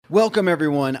Welcome,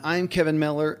 everyone. I'm Kevin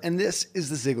Miller, and this is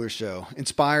The Ziglar Show,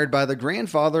 inspired by the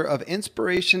grandfather of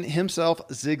inspiration himself,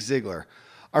 Zig Ziglar.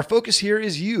 Our focus here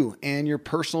is you and your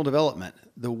personal development.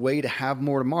 The way to have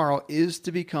more tomorrow is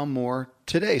to become more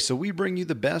today. So we bring you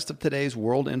the best of today's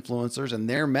world influencers and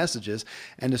their messages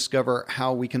and discover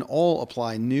how we can all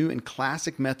apply new and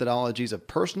classic methodologies of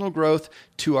personal growth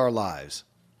to our lives.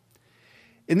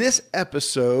 In this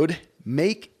episode,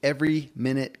 make every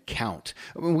minute count.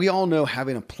 We all know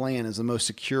having a plan is the most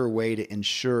secure way to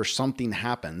ensure something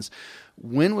happens.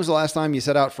 When was the last time you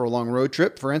set out for a long road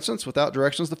trip, for instance, without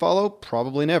directions to follow?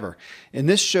 Probably never. In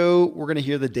this show, we're going to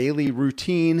hear the daily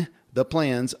routine, the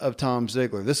plans of Tom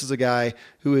Ziglar. This is a guy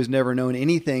who has never known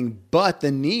anything but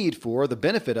the need for, the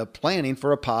benefit of planning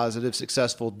for a positive,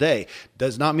 successful day.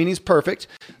 Does not mean he's perfect,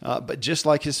 but just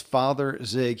like his father,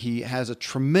 Zig, he has a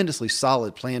tremendously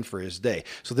solid plan for his day.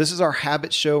 So this is our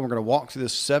habit show. We're going to walk through the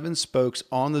 7 spokes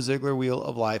on the Ziglar Wheel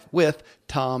of Life with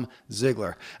Tom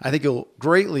Ziglar. I think you'll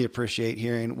greatly appreciate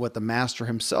hearing what the master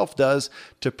himself does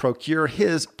to procure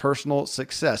his personal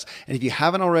success. And if you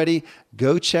haven't already,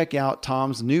 go check out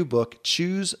Tom's new book,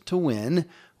 Choose to Win,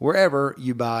 wherever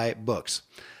you buy books.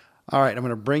 All right, I'm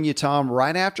going to bring you Tom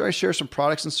right after I share some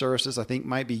products and services I think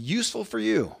might be useful for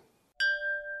you.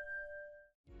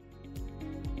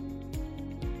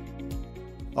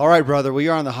 All right, brother, we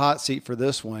are on the hot seat for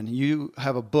this one. You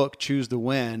have a book, Choose to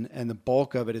Win, and the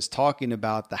bulk of it is talking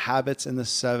about the habits and the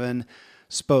 7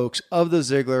 spokes of the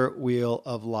Ziglar Wheel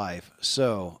of Life.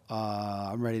 So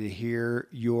I'm ready to hear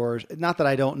yours. Not that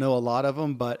I don't know a lot of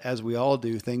them, but as we all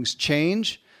do, things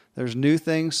change. There's new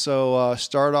things. So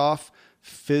start off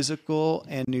physical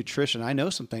and nutrition. I know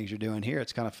some things you're doing here.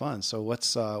 It's kind of fun. So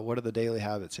what are the daily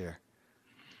habits here?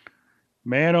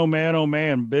 Man, oh man, oh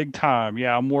man, big time.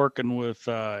 Yeah, I'm working with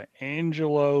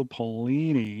Angelo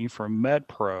Polini from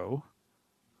MetPro.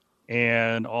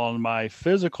 And on my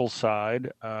physical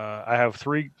side, I have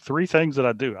three things that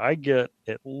I do. I get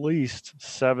at least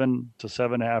 7 to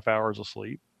 7.5 hours of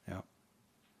sleep. Yeah.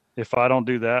 If I don't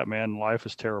do that, man, life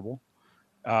is terrible.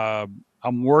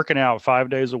 I'm working out 5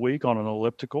 days a week on an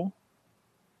elliptical,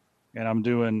 and I'm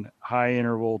doing high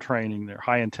interval training there,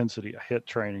 high intensity HIIT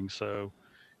training. So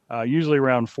usually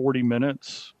around 40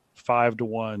 minutes, 5 to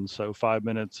 1. So 5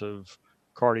 minutes of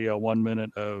cardio, 1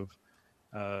 minute of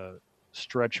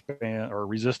stretch band or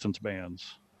resistance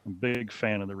bands. I'm a big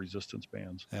fan of the resistance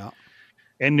bands. Yeah.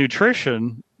 And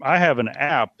nutrition, I have an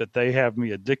app that they have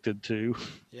me addicted to.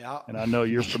 Yeah. And I know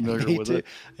you're familiar with it.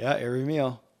 Yeah, every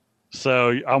meal.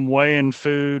 So I'm weighing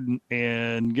food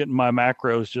and getting my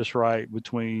macros just right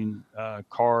between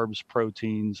carbs,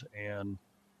 proteins, and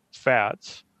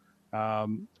fats. I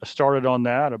started on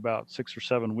that about 6 or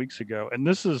 7 weeks ago. And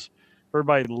this is, for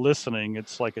everybody listening,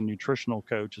 it's like a nutritional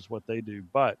coach is what they do.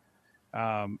 But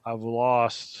I've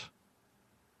lost,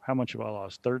 how much have I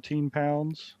lost? 13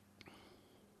 pounds.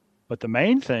 But the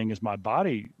main thing is my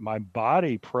body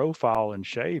profile and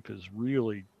shape is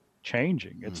really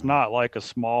changing. It's not like a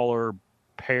smaller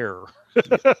pear.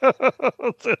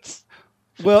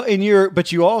 Well,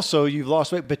 but you've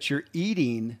lost weight, but you're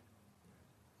eating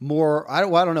more. I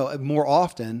don't know, more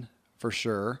often for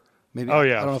sure. Maybe. Oh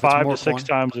yeah, I don't know if 5 it's to 6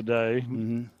 times a day.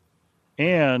 Mm-hmm.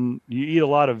 And you eat a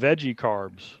lot of veggie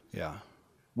carbs. Yeah.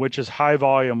 Which is high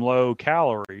volume, low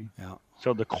calorie. Yeah.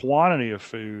 So the quantity of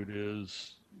food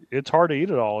it's hard to eat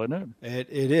it all, isn't it?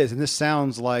 It is. And this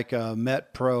sounds like a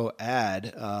MetPro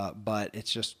ad, but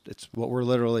it's what we're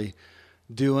literally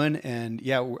doing. And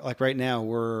yeah, like right now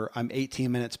I'm 18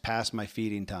 minutes past my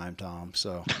feeding time, Tom.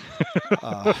 So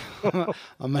I'm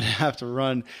going to have to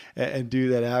run and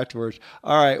do that afterwards.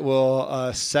 All right.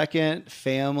 Well, second,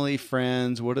 family,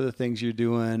 friends, what are the things you're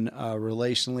doing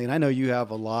relationally? And I know you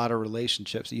have a lot of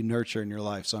relationships that you nurture in your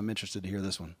life. So I'm interested to hear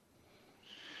this one.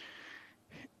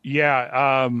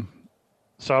 Yeah.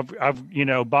 So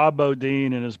I've Bob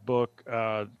Bodine in his book,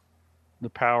 The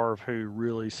Power of Who,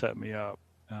 really set me up.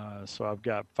 So I've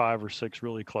got 5 or 6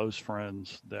 really close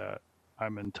friends that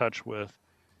I'm in touch with.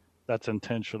 That's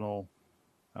intentional,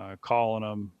 calling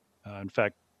them. In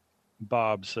fact,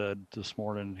 Bob said this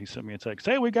morning, he sent me a text,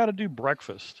 hey, we got to do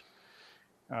breakfast.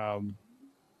 And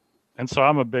so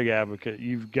I'm a big advocate.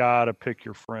 You've got to pick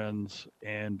your friends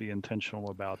and be intentional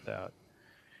about that.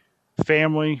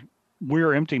 Family,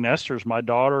 we're empty nesters. My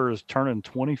daughter is turning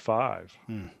 25.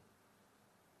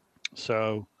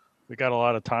 So we got a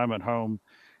lot of time at home.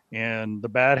 And the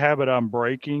bad habit I'm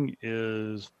breaking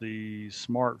is the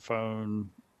smartphone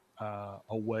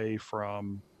away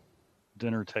from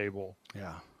dinner table.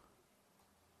 Yeah.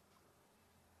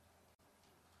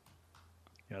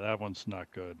 Yeah, that one's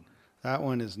not good. That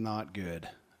one is not good.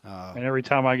 And every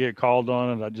time I get called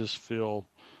on it, I just feel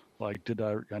Like,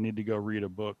 I need to go read a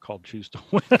book called Choose to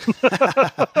Win?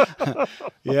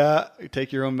 Yeah,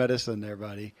 take your own medicine there,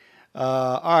 buddy.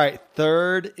 All right,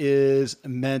 third is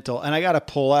mental, and I got to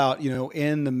pull out.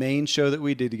 In the main show that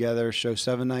we did together, show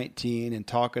 719, and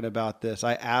talking about this,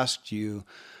 I asked you,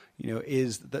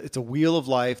 it's a wheel of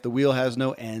life. The wheel has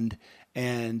no end,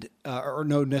 and or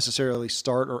no necessarily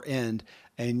start or end,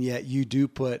 and yet you do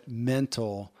put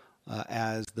mental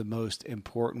as the most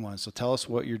important one. So tell us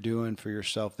what you're doing for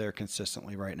yourself there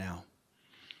consistently right now.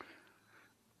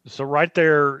 So right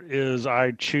there is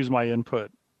I choose my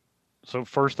input. So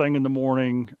first thing in the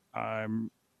morning,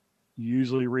 I'm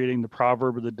usually reading the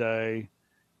proverb of the day,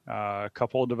 a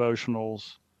couple of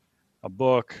devotionals, a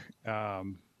book.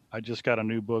 I just got a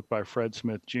new book by Fred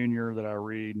Smith Jr. that I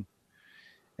read.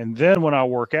 And then when I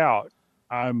work out,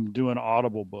 I'm doing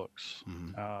audible books.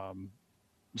 Mm-hmm.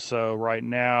 So right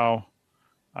now,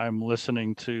 I'm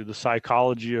listening to The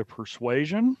Psychology of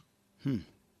Persuasion. Hmm.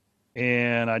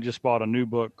 And I just bought a new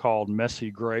book called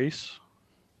Messy Grace,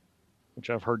 which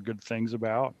I've heard good things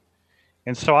about.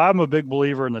 And so I'm a big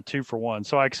believer in the 2-for-1.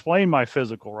 So I explain my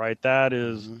physical, right? That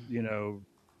is,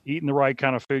 eating the right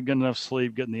kind of food, getting enough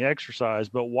sleep, getting the exercise.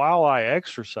 But while I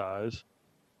exercise,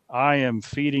 I am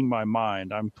feeding my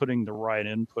mind. I'm putting the right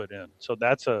input in. So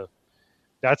that's a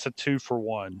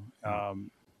 2-for-1.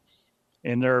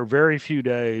 And there are very few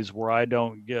days where I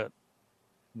don't get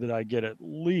that I get at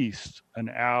least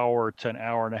an hour to an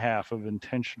hour and a half of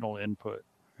intentional input.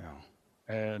 Yeah.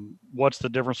 And what's the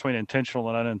difference between intentional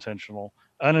and unintentional?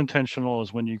 Unintentional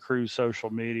is when you cruise social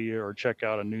media or check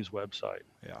out a news website.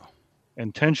 Yeah.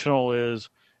 Intentional is,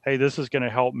 hey, this is going to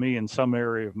help me in some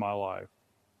area of my life,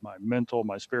 my mental,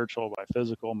 my spiritual, my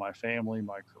physical, my family,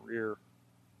 my career.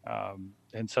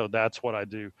 And so that's what I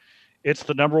do. It's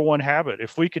the number one habit.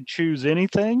 If we could choose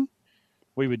anything,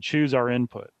 we would choose our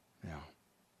input. Yeah.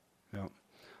 Yeah.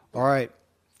 All right.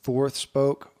 Fourth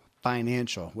spoke,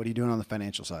 financial. What are you doing on the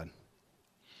financial side?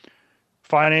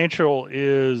 Financial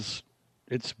is,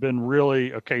 it's been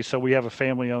really, okay, so we have a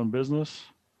family owned business.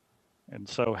 And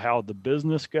so how the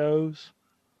business goes,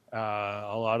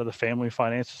 a lot of the family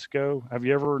finances go. Have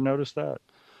you ever noticed that?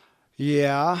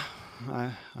 Yeah,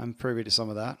 I'm privy to some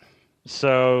of that.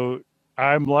 So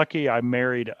I'm lucky I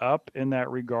married up in that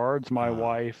regards. My Uh,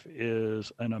 wife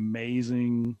is an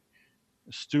amazing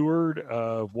steward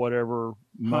of whatever huh.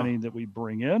 money that we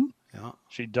bring in. Yeah.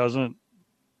 She doesn't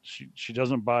she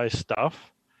doesn't buy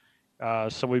stuff.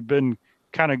 So we've been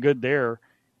kind of good there.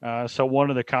 So one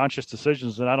of the conscious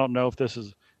decisions, and I don't know if this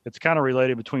is, it's kind of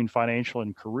related between financial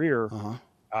and career. Uh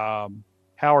huh. Um,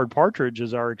 Howard Partridge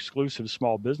is our exclusive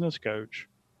small business coach.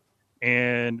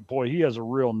 And boy, he has a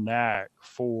real knack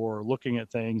for looking at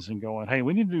things and going, hey,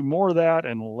 we need to do more of that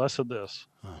and less of this.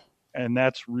 Huh. And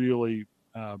that's really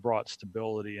brought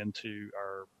stability into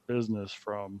our business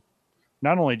from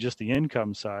not only just the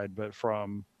income side, but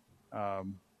from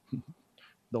um,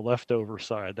 the leftover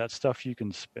side. That stuff you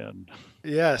can spend.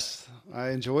 Yes, I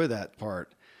enjoy that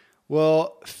part.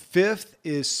 Well, fifth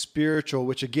is spiritual,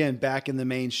 which again, back in the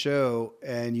main show,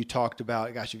 and you talked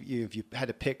about, gosh, if you had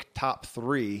to pick top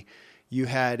three, you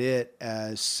had it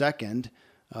as second,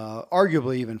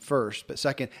 arguably even first, but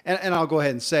second. And I'll go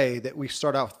ahead and say that we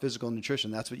start out with physical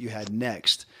nutrition. That's what you had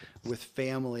next, with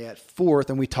family at fourth.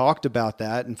 And we talked about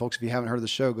that. And folks, if you haven't heard the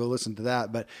show, go listen to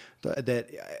that. But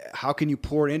that how can you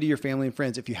pour into your family and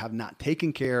friends if you have not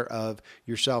taken care of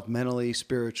yourself mentally,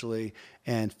 spiritually,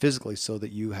 and physically, so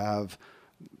that you have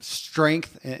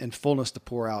strength and fullness to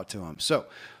pour out to them? So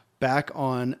back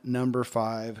on number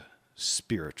five,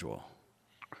 spiritual.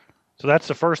 So that's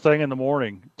the first thing in the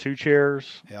morning. 2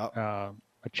 chairs, Yeah.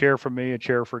 a chair for me, a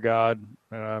chair for God.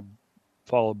 And I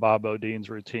follow Bob Odine's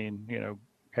routine.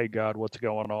 Hey God, what's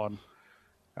going on?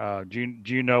 Do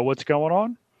you know what's going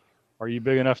on? Are you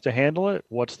big enough to handle it?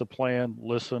 What's the plan?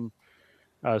 Listen,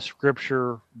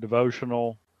 scripture,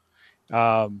 devotional.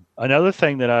 Another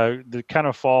thing that kind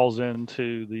of falls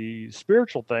into the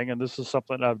spiritual thing, and this is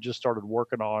something I've just started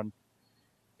working on,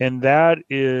 and that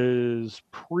is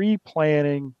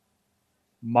pre-planning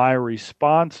my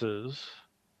responses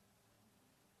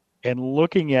and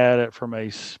looking at it from a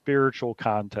spiritual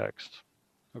context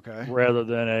Okay. rather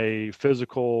than a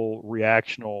physical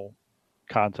reactional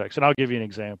context. And I'll give you an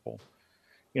example.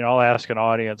 I'll ask an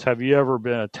audience, have you ever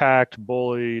been attacked,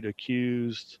 bullied,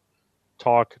 accused,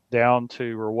 talked down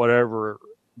to, or whatever,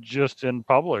 just in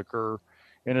public or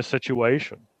in a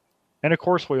situation? And of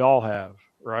course, we all have,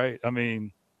 right? I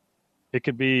mean, it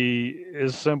could be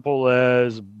as simple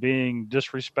as being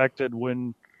disrespected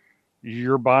when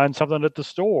you're buying something at the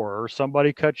store, or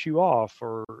somebody cuts you off,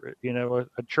 or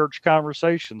a church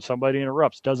conversation, somebody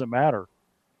interrupts. Doesn't matter.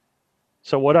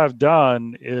 So what I've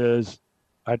done is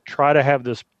I try to have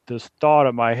this thought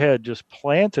in my head just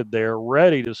planted there,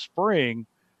 ready to spring.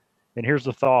 And here's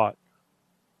the thought: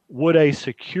 would a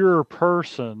secure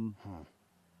person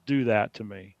do that to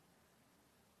me?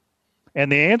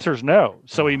 And the answer is no.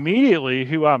 So immediately,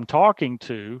 who I'm talking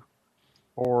to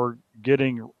or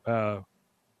getting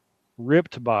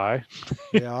ripped by,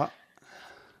 Yeah.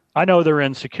 I know they're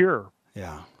insecure.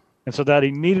 Yeah. And so that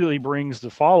immediately brings the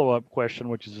follow up question,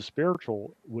 which is a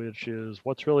spiritual, which is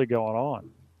what's really going on?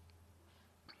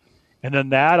 And then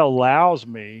that allows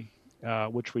me,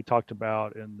 which we talked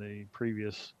about in the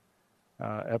previous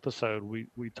episode,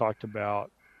 we talked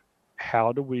about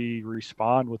how do we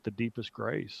respond with the deepest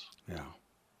grace? Yeah.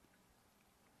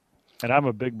 And I'm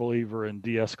a big believer in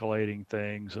de escalating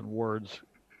things and words.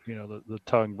 The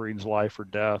tongue brings life or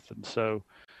death. And so,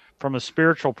 from a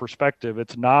spiritual perspective,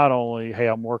 it's not only, hey,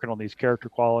 I'm working on these character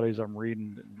qualities, I'm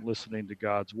reading and listening to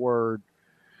God's word,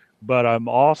 but I'm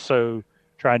also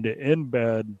trying to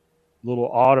embed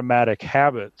little automatic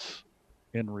habits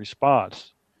in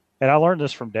response. And I learned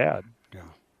this from Dad. Yeah.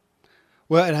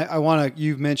 Well, and I want to,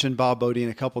 you've mentioned Bob Bodine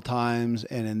a couple times,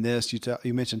 and in this,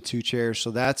 you mentioned Two Chairs.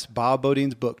 So that's Bob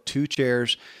Bodine's book, Two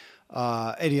Chairs.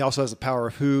 And he also has The Power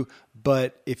of Who.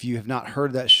 But if you have not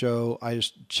heard that show, I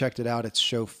just checked it out. It's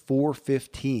show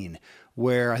 415,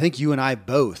 where I think you and I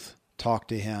both talked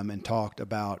to him and talked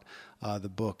about the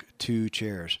book, Two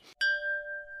Chairs.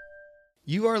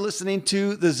 You are listening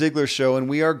to The Ziglar Show, and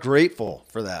we are grateful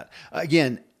for that.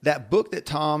 Again, that book that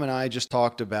Tom and I just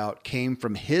talked about came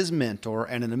from his mentor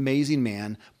and an amazing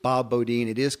man, Bob Bodine.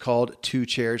 It is called Two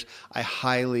Chairs. I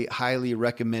highly, highly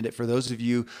recommend it for those of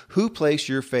you who place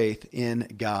your faith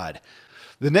in God.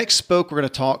 The next spoke we're going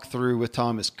to talk through with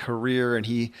Tom is career, and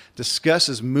he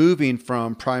discusses moving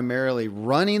from primarily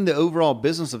running the overall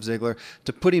business of Ziglar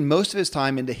to putting most of his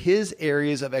time into his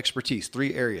areas of expertise,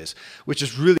 3 areas, which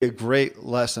is really a great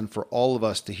lesson for all of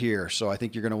us to hear. So I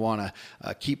think you're going to want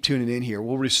to keep tuning in here.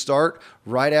 We'll restart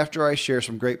right after I share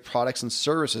some great products and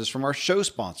services from our show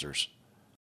sponsors.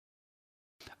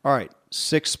 All right,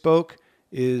 6th spoke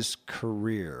is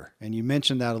career. And you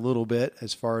mentioned that a little bit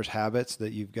as far as habits,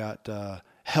 that you've got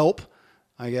help,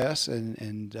 I guess,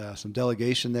 and some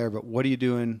delegation there. But what are you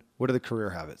doing? What are the career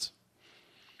habits?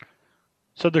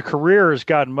 So the career has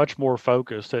gotten much more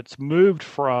focused. It's moved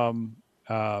from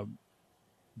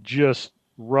just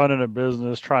running a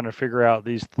business, trying to figure out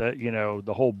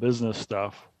the whole business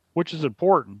stuff, which is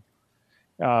important.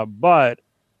 But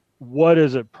what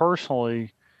is it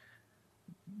personally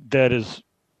that is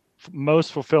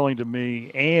most fulfilling to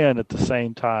me, and at the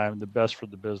same time the best for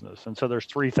the business? And so there's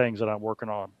 3 things that I'm working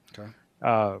on.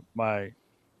 Okay.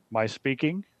 My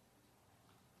speaking,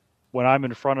 when I'm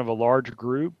in front of a large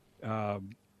group of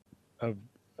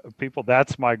people,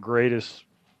 that's my greatest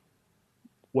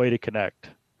way to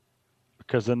connect,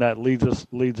 because then that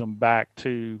leads them back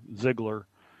to Ziglar.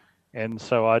 And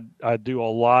so I do a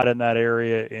lot in that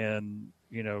area, in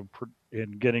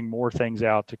in getting more things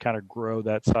out to kind of grow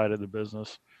that side of the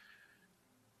business.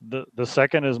 The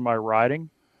second is my writing.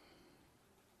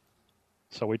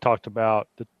 So we talked about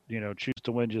Choose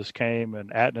to Win just came,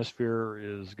 and Atmosphere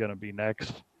is going to be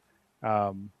next.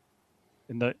 And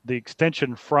the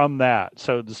extension from that.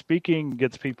 So the speaking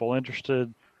gets people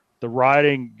interested, the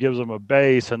writing gives them a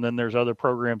base, and then there's other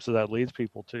programs that leads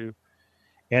people to.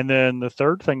 And then the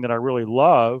third thing that I really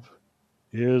love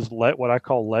is what I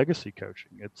call legacy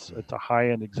coaching. It's a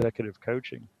high-end executive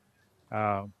coaching.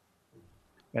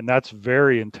 And that's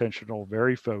very intentional,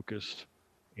 very focused.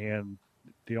 And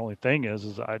the only thing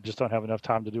is I just don't have enough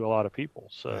time to do a lot of people.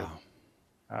 So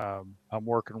I'm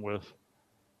working with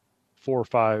 4 or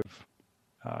 5,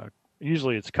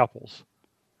 usually it's couples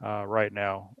right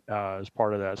now as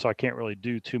part of that. So I can't really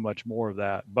do too much more of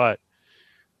that. But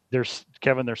there's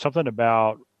something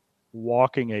about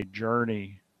walking a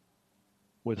journey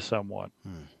with someone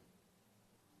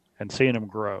and seeing them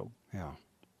grow. Yeah.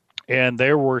 And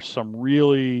there were some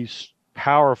really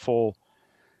powerful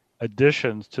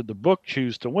additions to the book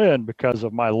Choose to Win because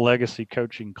of my legacy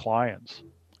coaching clients.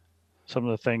 Some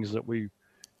of the things that we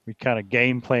kind of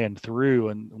game planned through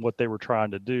and what they were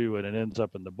trying to do, and it ends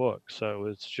up in the book. So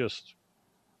it's just.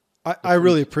 I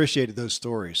really appreciated those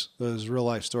stories, those real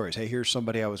life stories. Hey, here's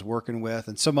somebody I was working with,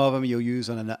 and some of them you'll use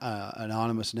an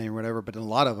anonymous name or whatever, but in a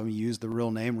lot of them you use the real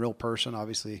name, real person,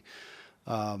 obviously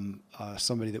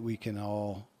somebody that we can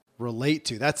all relate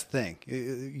to. That's the thing.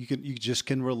 You just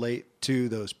can relate to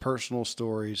those personal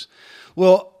stories.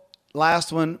 Well,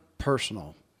 last one,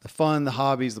 personal. The fun, the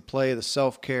hobbies, the play, the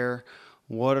self-care.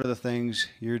 What are the things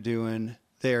you're doing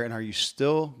there? And are you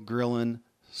still grilling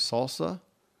salsa?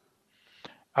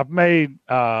 I've made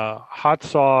hot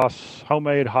sauce,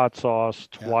 homemade hot sauce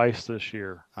Yeah. twice this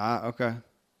year. Ah, okay.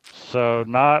 So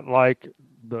Okay. not like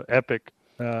the epic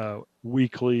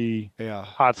weekly Yeah.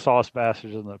 hot sauce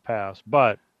bastards in the past,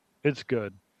 but it's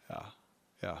good. Yeah.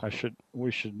 Yeah.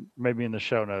 We should maybe in the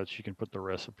show notes you can put the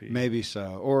recipe. Maybe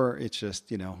so. Or it's just,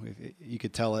 you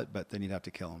could tell it, but then you'd have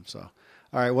to kill him. So, all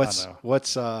right. I know.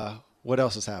 What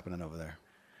else is happening over there?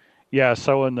 Yeah.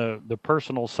 So in the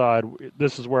personal side,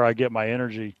 this is where I get my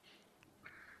energy.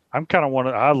 I'm kind of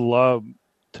I love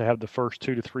to have the first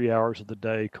 2 to 3 hours of the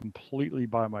day completely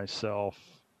by myself,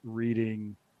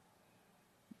 reading,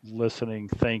 listening,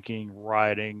 thinking,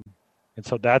 writing. And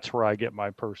so that's where I get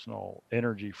my personal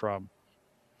energy from.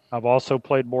 I've also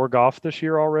played more golf this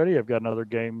year already. I've got another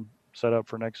game set up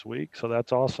for next week. So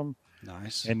that's awesome.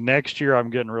 Nice. And next year, I'm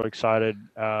getting really excited.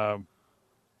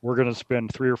 We're going to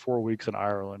spend 3 or 4 weeks in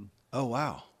Ireland. Oh,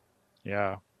 wow.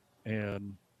 Yeah.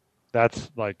 And that's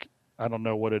like, I don't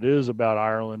know what it is about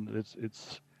Ireland.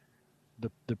 It's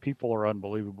the people are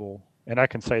unbelievable. And I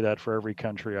can say that for every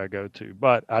country I go to.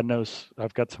 But I know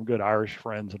I've got some good Irish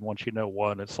friends. And once you know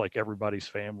one, it's like everybody's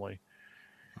family.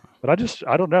 But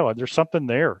I don't know. There's something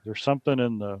there. There's something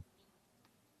in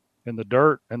the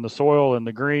dirt and the soil and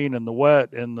the green and the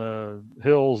wet and the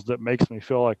hills that makes me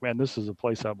feel like, man, this is a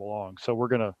place I belong. So we're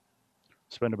going to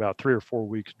spend about 3 or 4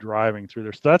 weeks driving through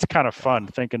there. So that's kind of fun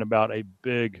thinking about a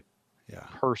big Yeah.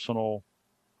 personal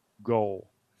goal.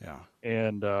 Yeah.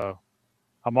 And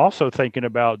I'm also thinking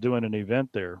about doing an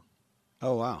event there.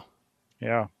 Oh, wow.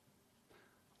 Yeah.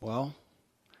 Well,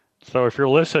 So if you're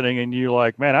listening and you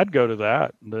like, man, I'd go to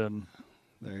that, then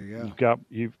there you go.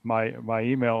 my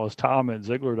email is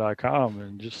tom@ziglar.com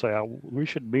and just say we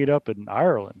should meet up in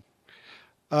Ireland.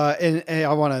 And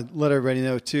I want to let everybody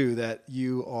know too that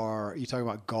you talking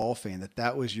about golfing,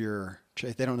 that was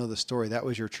if they don't know the story, that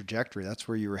was your trajectory. That's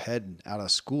where you were heading out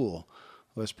of school,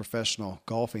 was professional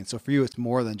golfing. So for you, it's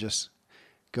more than just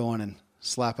going and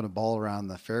slapping a ball around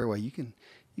the fairway. You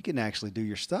can actually do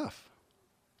your stuff.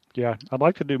 Yeah, I'd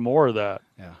like to do more of that.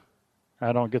 Yeah.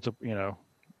 I don't get to,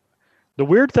 the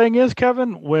weird thing is,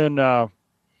 Kevin, when I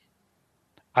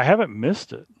haven't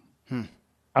missed it. Hmm.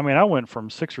 I mean, I went from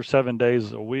 6 or 7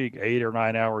 days a week, 8 or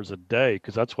 9 hours a day,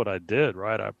 because that's what I did,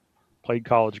 right? I played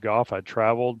college golf, I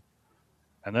traveled,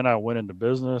 and then I went into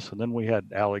business, and then we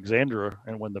had Alexandra,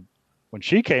 and when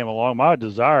she came along, my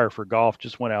desire for golf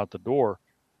just went out the door.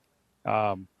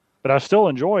 But I still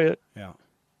enjoy it. Yeah.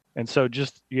 And so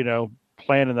just,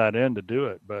 planning that in to do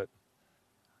it, but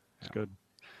it's good.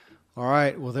 All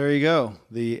right. Well, there you go.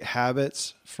 The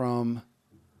habits from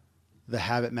the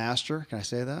Habit Master. Can I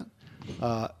say that?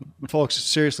 Folks,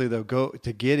 seriously though, go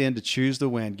to get in to Choose the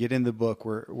Win, get in the book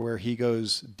where he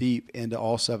goes deep into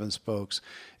all 7 spokes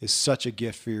is such a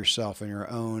gift for yourself and your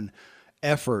own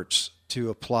efforts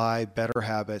to apply better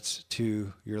habits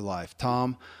to your life.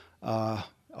 Tom,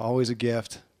 always a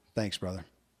gift. Thanks, brother.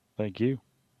 Thank you.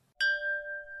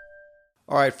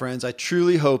 All right, friends, I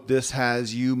truly hope this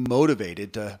has you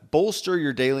motivated to bolster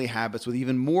your daily habits with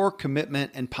even more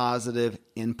commitment and positive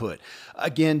input.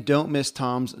 Again, don't miss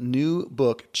Tom's new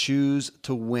book, Choose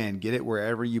to Win. Get it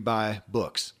wherever you buy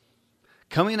books.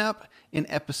 Coming up in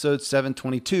episode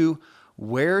 722,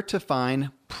 where to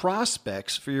find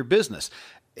prospects for your business.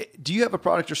 Do you have a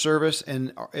product or service?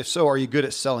 And if so, are you good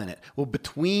at selling it? Well,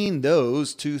 between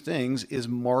those two things is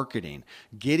marketing,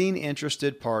 getting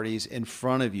interested parties in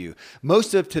front of you.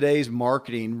 Most of today's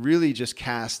marketing really just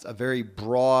casts a very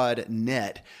broad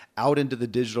net out into the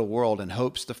digital world in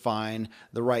hopes to find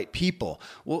the right people.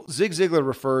 Well, Zig Ziglar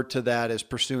referred to that as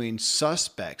pursuing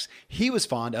suspects. He was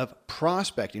fond of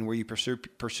prospecting, where you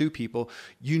pursue people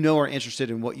you know are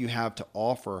interested in what you have to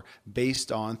offer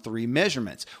based on 3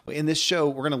 measurements. In this show,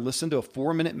 we're going to listen to a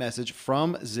 4-minute message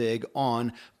from Zig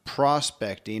on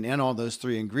prospecting and all those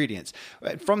 3 ingredients.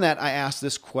 From that, I asked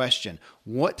this question: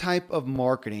 what type of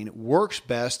marketing works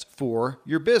best for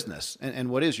your business?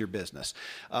 And what is your business?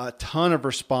 A ton of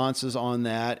responses on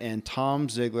that. And Tom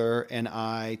Ziglar and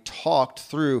I talked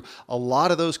through a lot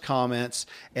of those comments.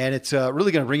 And it's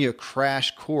really going to bring you a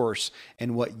crash course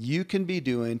in what you can be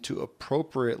doing to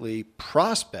appropriately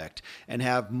prospect and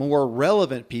have more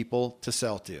relevant people to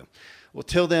sell to. Well,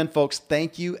 till then, folks,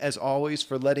 thank you as always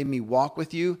for letting me walk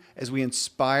with you as we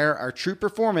inspire our true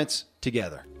performance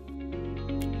together.